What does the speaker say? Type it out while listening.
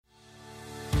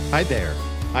Hi there.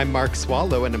 I'm Mark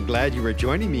Swallow, and I'm glad you are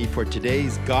joining me for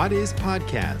today's God Is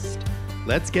podcast.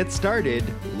 Let's get started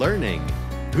learning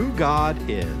who God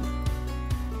is.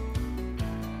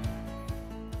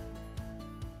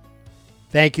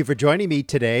 Thank you for joining me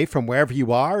today from wherever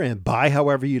you are and by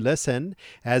however you listen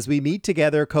as we meet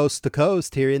together coast to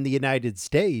coast here in the United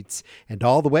States and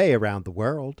all the way around the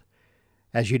world.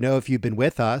 As you know, if you've been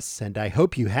with us, and I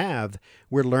hope you have,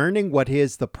 we're learning what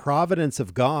is the providence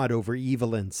of God over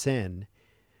evil and sin.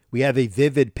 We have a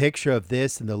vivid picture of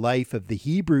this in the life of the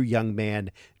Hebrew young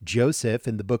man Joseph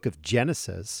in the book of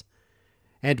Genesis.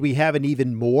 And we have an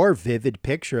even more vivid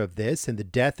picture of this in the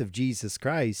death of Jesus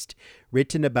Christ,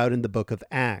 written about in the book of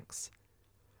Acts.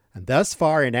 And thus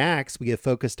far in Acts, we have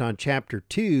focused on chapter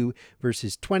 2,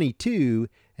 verses 22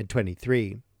 and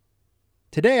 23.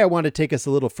 Today, I want to take us a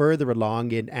little further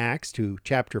along in Acts to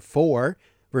chapter 4,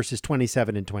 verses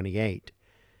 27 and 28.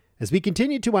 As we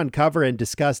continue to uncover and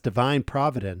discuss divine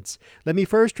providence, let me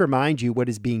first remind you what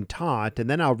is being taught, and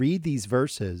then I'll read these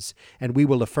verses, and we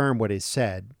will affirm what is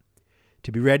said.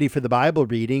 To be ready for the Bible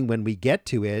reading when we get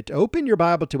to it, open your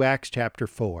Bible to Acts chapter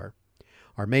 4.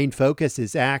 Our main focus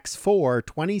is Acts 4,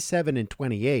 27 and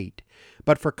 28,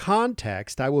 but for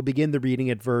context, I will begin the reading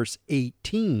at verse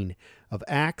 18 of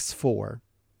Acts 4.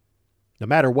 No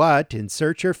matter what,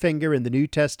 insert your finger in the New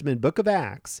Testament book of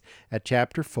Acts at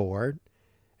chapter 4,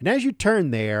 and as you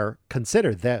turn there,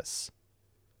 consider this.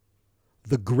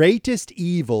 The greatest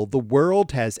evil the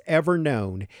world has ever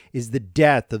known is the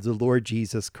death of the Lord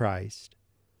Jesus Christ.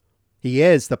 He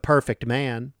is the perfect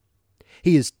man.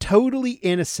 He is totally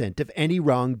innocent of any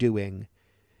wrongdoing.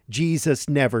 Jesus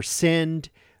never sinned.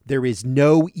 There is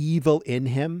no evil in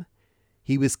him.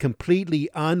 He was completely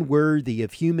unworthy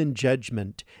of human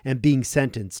judgment and being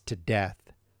sentenced to death.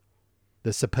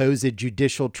 The supposed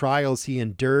judicial trials he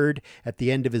endured at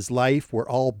the end of his life were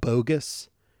all bogus.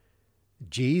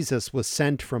 Jesus was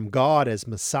sent from God as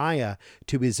Messiah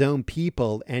to his own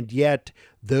people, and yet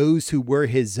those who were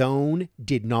his own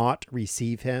did not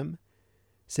receive him,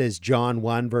 says John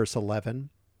 1, verse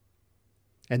 11.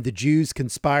 And the Jews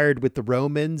conspired with the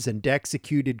Romans and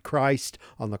executed Christ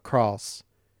on the cross.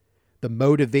 The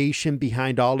motivation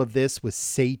behind all of this was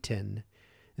Satan.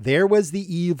 There was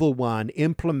the evil one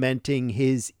implementing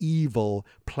his evil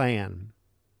plan.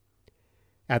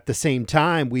 At the same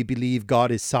time, we believe God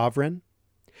is sovereign.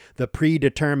 The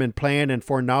predetermined plan and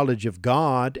foreknowledge of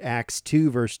God, Acts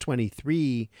 2, verse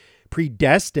 23,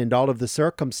 predestined all of the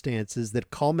circumstances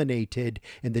that culminated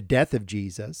in the death of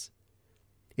Jesus.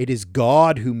 It is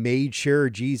God who made sure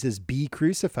Jesus be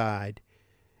crucified.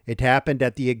 It happened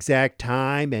at the exact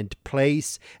time and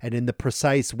place and in the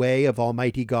precise way of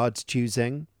Almighty God's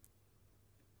choosing.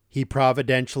 He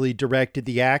providentially directed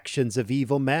the actions of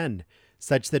evil men,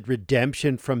 such that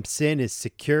redemption from sin is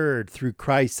secured through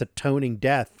Christ's atoning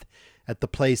death at the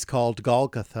place called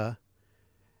Golgotha.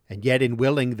 And yet in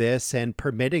willing this and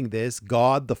permitting this,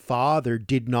 God the Father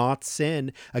did not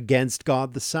sin against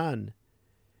God the Son.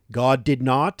 God did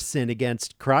not sin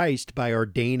against Christ by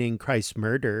ordaining Christ's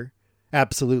murder.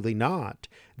 Absolutely not.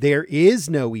 There is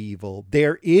no evil.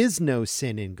 There is no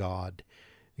sin in God.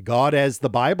 God, as the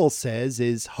Bible says,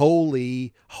 is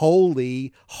holy,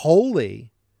 holy,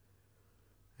 holy.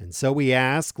 And so we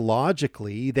ask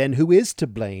logically, then who is to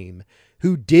blame?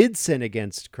 Who did sin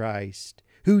against Christ?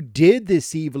 Who did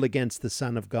this evil against the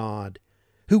Son of God?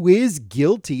 Who is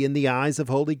guilty in the eyes of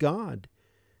holy God?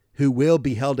 Who will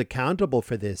be held accountable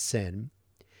for this sin?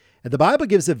 And the Bible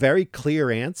gives a very clear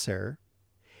answer.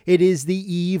 It is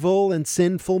the evil and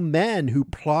sinful men who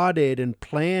plotted and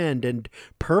planned and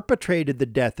perpetrated the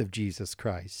death of Jesus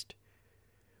Christ.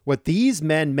 What these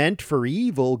men meant for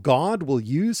evil, God will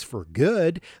use for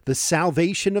good, the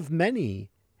salvation of many.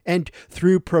 And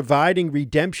through providing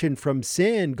redemption from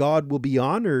sin, God will be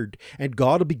honored and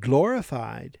God will be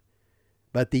glorified.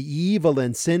 But the evil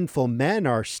and sinful men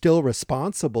are still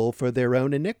responsible for their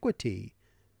own iniquity.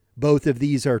 Both of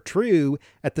these are true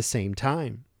at the same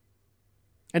time.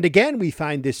 And again, we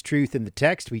find this truth in the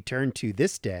text we turn to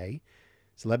this day.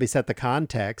 So let me set the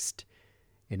context.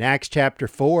 In Acts chapter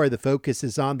 4, the focus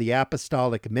is on the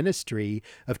apostolic ministry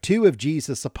of two of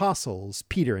Jesus' apostles,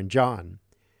 Peter and John.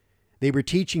 They were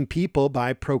teaching people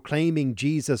by proclaiming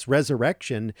Jesus'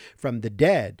 resurrection from the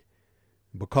dead.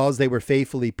 Because they were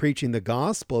faithfully preaching the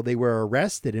gospel, they were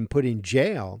arrested and put in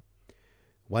jail.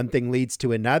 One thing leads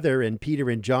to another, and Peter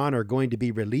and John are going to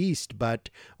be released, but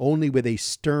only with a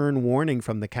stern warning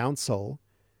from the council.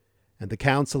 And the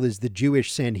council is the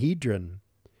Jewish Sanhedrin.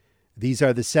 These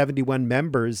are the 71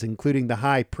 members, including the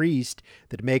high priest,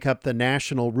 that make up the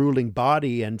national ruling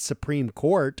body and supreme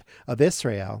court of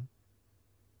Israel.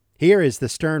 Here is the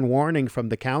stern warning from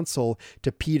the council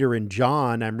to Peter and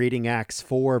John. I'm reading Acts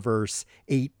 4, verse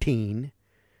 18.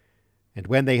 And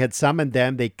when they had summoned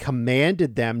them, they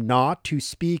commanded them not to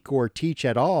speak or teach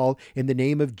at all in the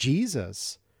name of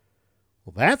Jesus.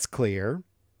 Well, that's clear.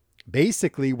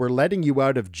 Basically, we're letting you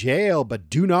out of jail, but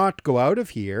do not go out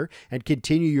of here and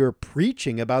continue your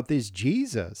preaching about this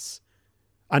Jesus.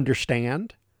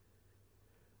 Understand?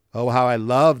 Oh, how I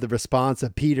love the response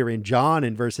of Peter and John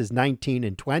in verses 19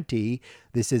 and 20.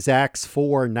 This is Acts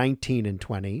 4, 19 and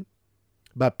 20.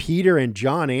 But Peter and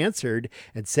John answered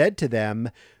and said to them,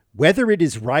 "Whether it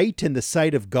is right in the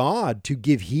sight of God to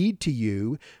give heed to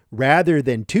you rather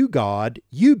than to God,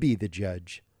 you be the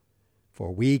judge.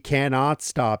 For we cannot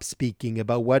stop speaking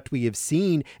about what we have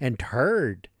seen and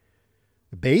heard."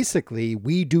 Basically,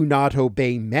 we do not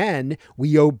obey men,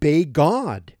 we obey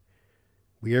God.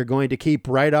 We are going to keep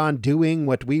right on doing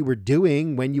what we were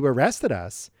doing when you arrested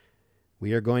us.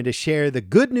 We are going to share the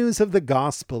good news of the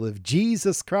gospel of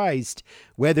Jesus Christ,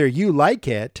 whether you like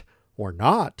it or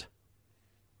not.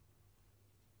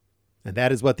 And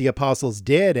that is what the apostles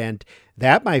did, and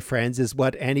that, my friends, is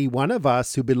what any one of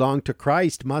us who belong to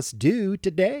Christ must do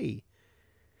today.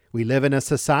 We live in a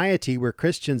society where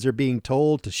Christians are being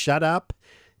told to shut up,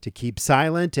 to keep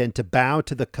silent, and to bow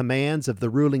to the commands of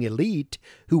the ruling elite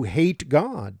who hate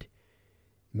God.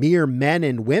 Mere men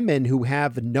and women who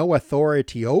have no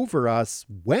authority over us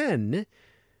when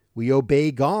we obey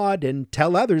God and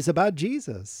tell others about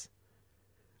Jesus.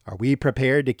 Are we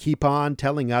prepared to keep on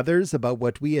telling others about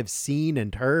what we have seen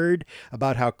and heard,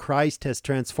 about how Christ has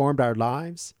transformed our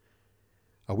lives?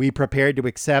 Are we prepared to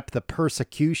accept the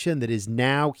persecution that is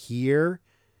now here,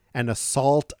 an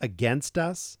assault against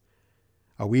us?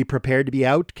 Are we prepared to be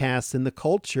outcasts in the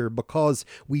culture because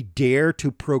we dare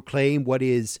to proclaim what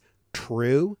is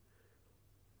true?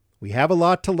 We have a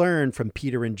lot to learn from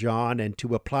Peter and John and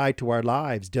to apply to our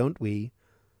lives, don't we?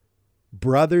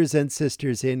 Brothers and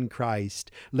sisters in Christ,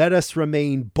 let us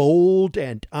remain bold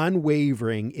and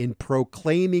unwavering in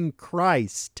proclaiming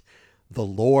Christ, the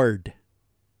Lord.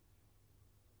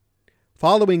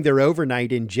 Following their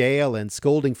overnight in jail and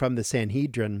scolding from the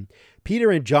Sanhedrin, Peter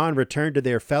and John returned to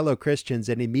their fellow Christians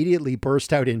and immediately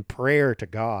burst out in prayer to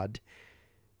God.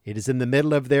 It is in the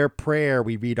middle of their prayer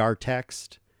we read our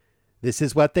text. This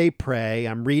is what they pray.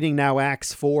 I'm reading now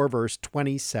Acts 4, verse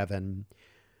 27.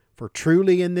 "For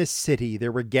truly in this city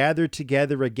there were gathered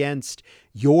together against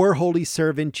your holy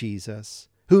servant Jesus,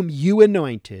 whom you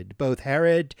anointed, both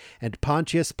Herod and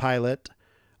Pontius Pilate,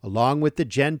 along with the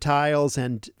Gentiles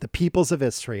and the peoples of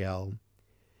Israel,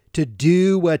 to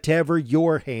do whatever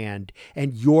your hand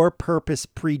and your purpose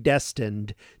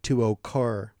predestined to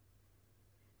occur."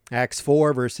 Acts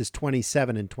 4, verses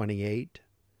 27 and 28.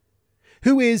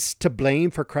 Who is to blame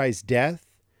for Christ's death?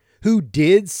 Who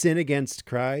did sin against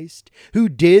Christ? Who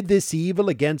did this evil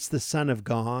against the Son of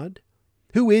God?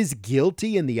 Who is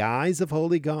guilty in the eyes of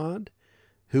holy God?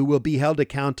 Who will be held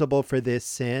accountable for this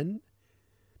sin?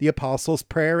 The apostles'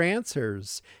 prayer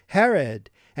answers,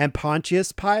 Herod and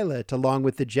Pontius Pilate, along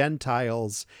with the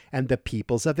Gentiles and the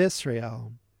peoples of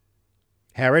Israel.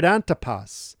 Herod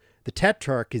Antipas, the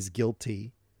tetrarch, is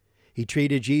guilty. He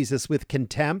treated Jesus with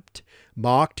contempt,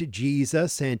 mocked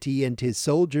Jesus, and he and his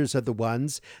soldiers are the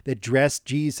ones that dressed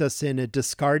Jesus in a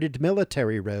discarded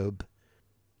military robe.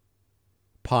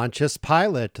 Pontius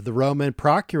Pilate, the Roman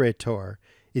procurator,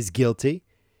 is guilty.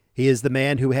 He is the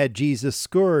man who had Jesus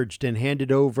scourged and handed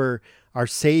over our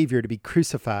Savior to be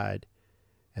crucified.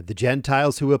 And the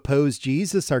Gentiles who oppose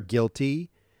Jesus are guilty.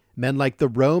 Men like the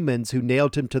Romans who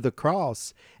nailed him to the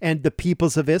cross, and the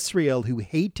peoples of Israel who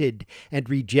hated and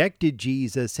rejected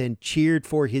Jesus and cheered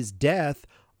for his death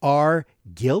are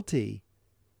guilty.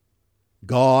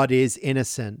 God is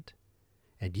innocent.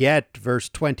 And yet, verse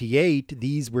 28,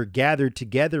 these were gathered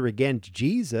together against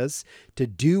Jesus to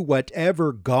do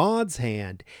whatever God's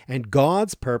hand and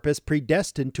God's purpose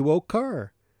predestined to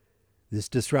occur. This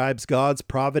describes God's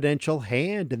providential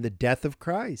hand in the death of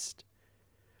Christ.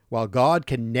 While God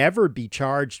can never be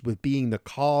charged with being the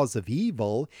cause of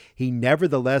evil, he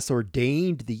nevertheless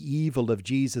ordained the evil of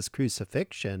Jesus'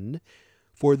 crucifixion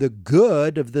for the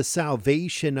good of the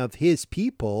salvation of his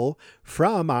people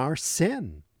from our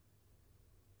sin.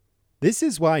 This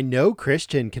is why no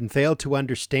Christian can fail to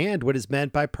understand what is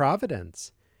meant by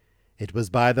providence. It was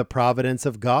by the providence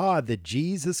of God that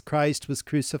Jesus Christ was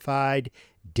crucified,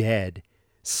 dead,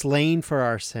 slain for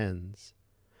our sins.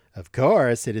 Of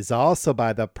course, it is also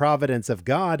by the providence of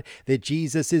God that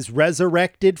Jesus is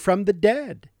resurrected from the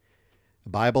dead. A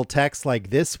Bible text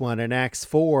like this one in Acts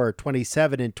 4,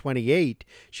 27 and 28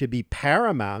 should be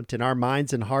paramount in our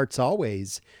minds and hearts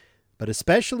always, but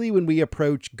especially when we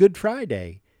approach Good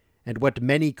Friday and what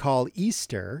many call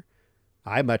Easter,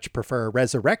 I much prefer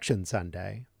Resurrection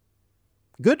Sunday.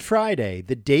 Good Friday,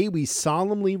 the day we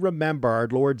solemnly remember our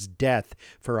Lord's death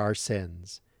for our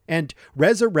sins, and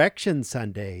Resurrection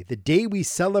Sunday, the day we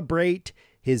celebrate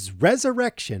his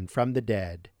resurrection from the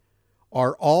dead,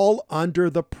 are all under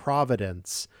the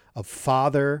providence of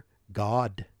Father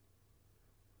God.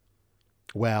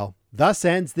 Well, thus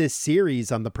ends this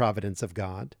series on the providence of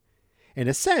God. In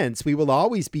a sense, we will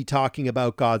always be talking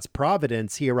about God's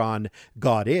providence here on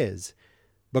God Is,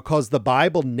 because the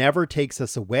Bible never takes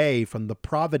us away from the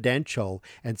providential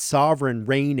and sovereign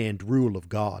reign and rule of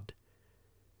God.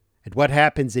 And what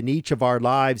happens in each of our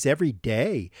lives every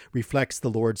day reflects the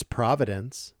Lord's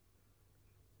providence.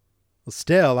 Well,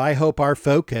 still, I hope our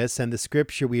focus and the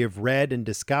scripture we have read and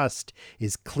discussed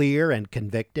is clear and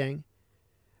convicting.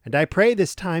 And I pray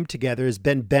this time together has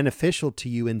been beneficial to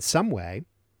you in some way.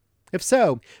 If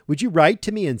so, would you write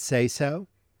to me and say so?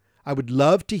 I would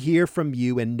love to hear from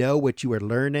you and know what you are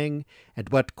learning and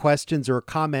what questions or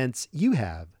comments you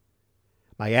have.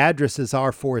 My addresses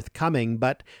are forthcoming,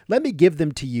 but let me give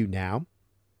them to you now.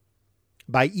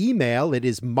 By email, it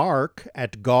is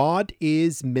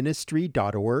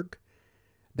mark@godisministry.org.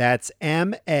 That's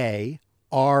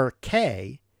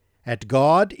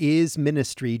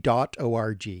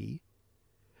mark@godisministry.org.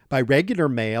 By regular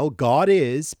mail, God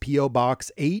Is, P.O.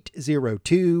 Box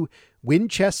 802,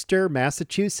 Winchester,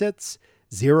 Massachusetts,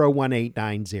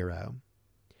 01890.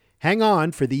 Hang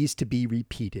on for these to be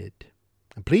repeated.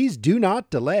 And please do not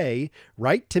delay.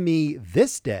 Write to me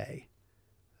this day.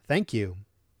 Thank you.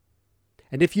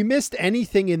 And if you missed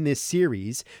anything in this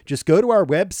series, just go to our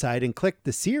website and click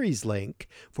the series link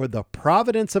for the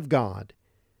Providence of God.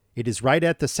 It is right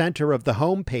at the center of the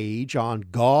homepage on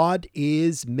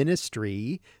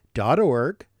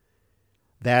godisministry.org.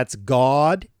 That's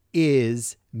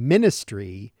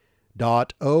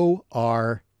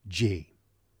godisministry.org.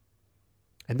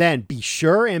 And then be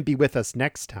sure and be with us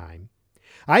next time.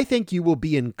 I think you will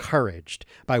be encouraged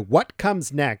by what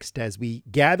comes next as we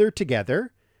gather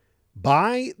together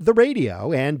by the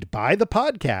radio and by the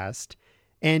podcast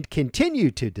and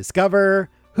continue to discover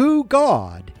who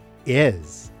God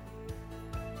is.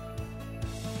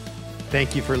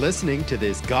 Thank you for listening to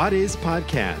this God Is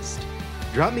podcast.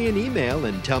 Drop me an email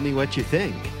and tell me what you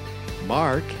think.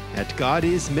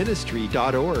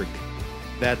 mark@godisministry.org.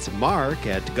 That's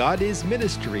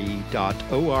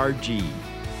mark@godisministry.org.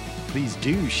 Please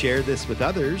do share this with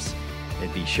others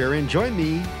and be sure and join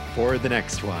me for the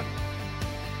next one.